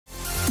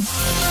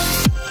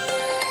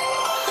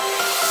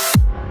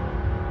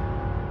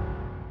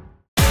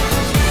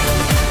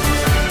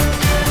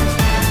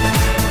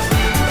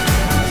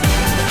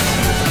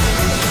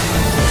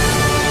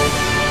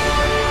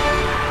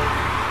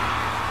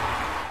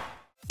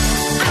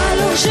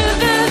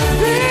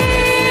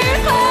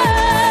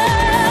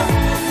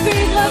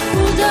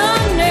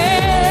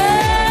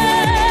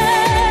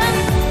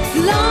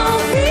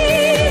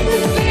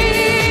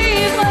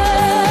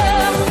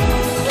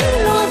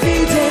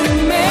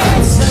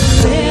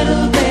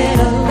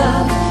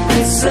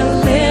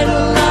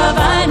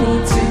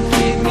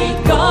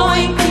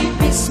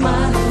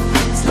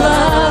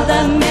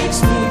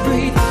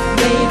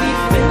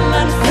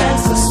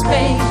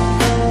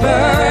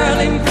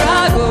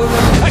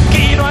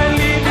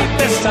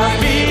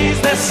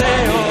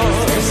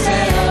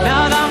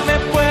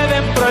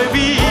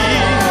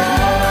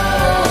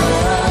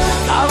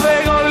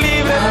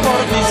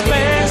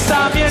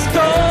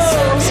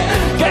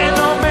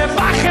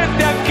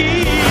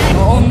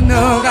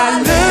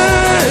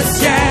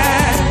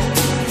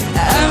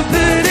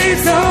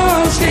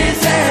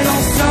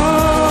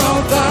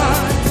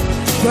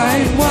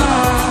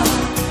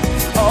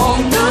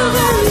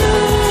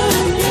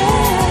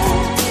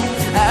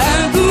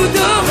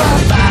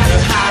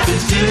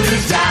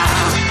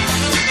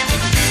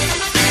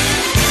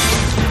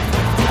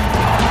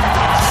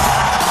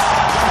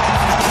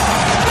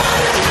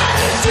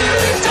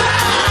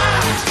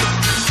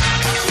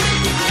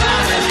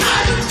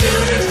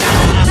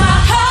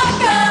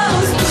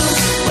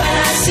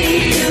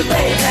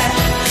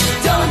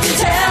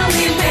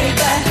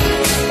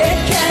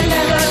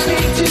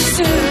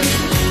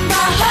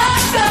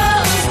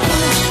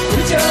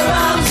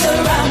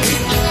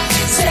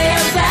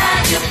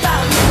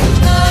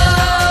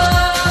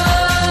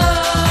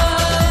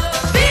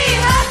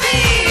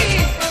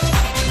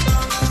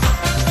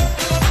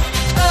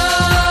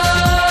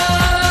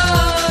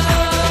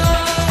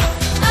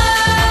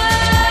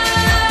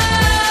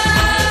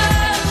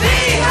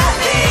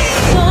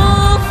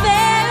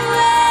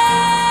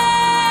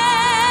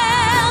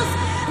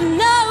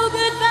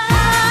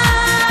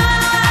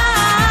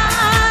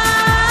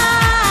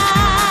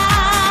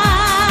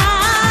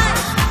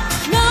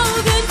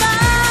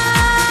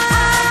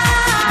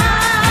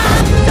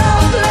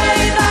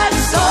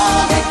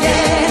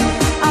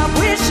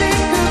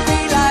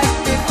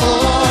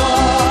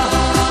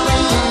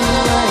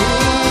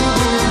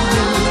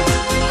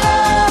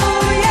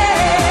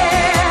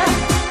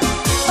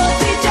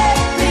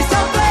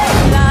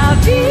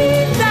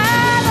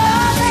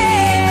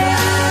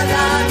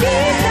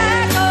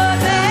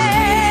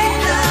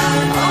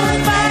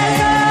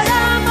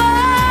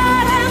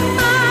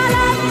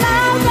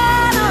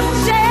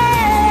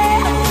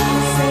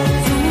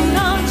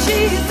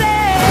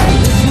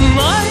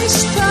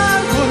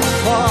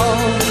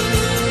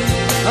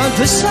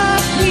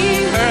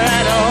disappear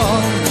at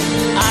all.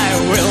 I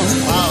will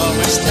follow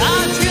my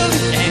star till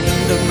the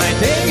end of my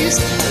days,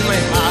 and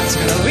my heart's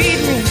gonna lead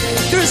me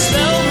through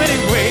so many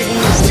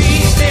ways.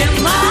 Deep in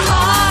my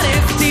heart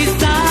is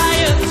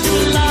desire to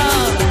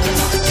love.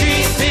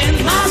 Deep in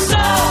my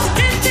soul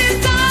is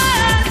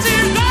desire to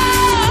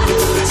love.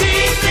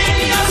 Deep in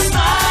your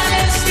smile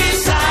is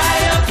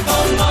desire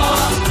for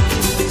more.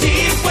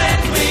 Deep when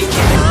we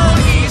can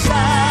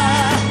Nomiza,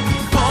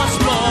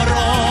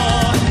 Cosmoro,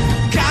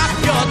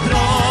 κάποιο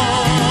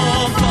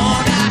τρόπο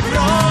να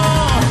βρω.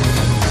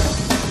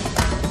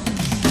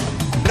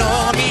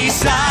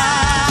 Nomiza,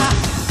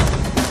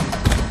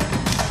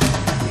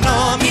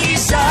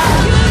 Nomiza.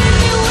 You give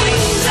me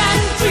wings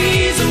and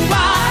breeze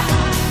wide.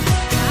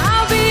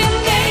 I'll be an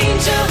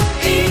angel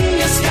in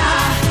your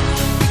sky.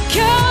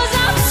 'Cause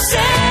I'm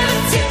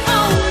 70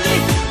 only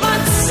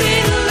once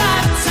in a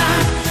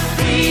lifetime.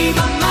 Free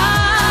my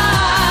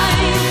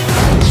mind.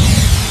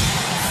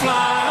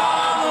 Fly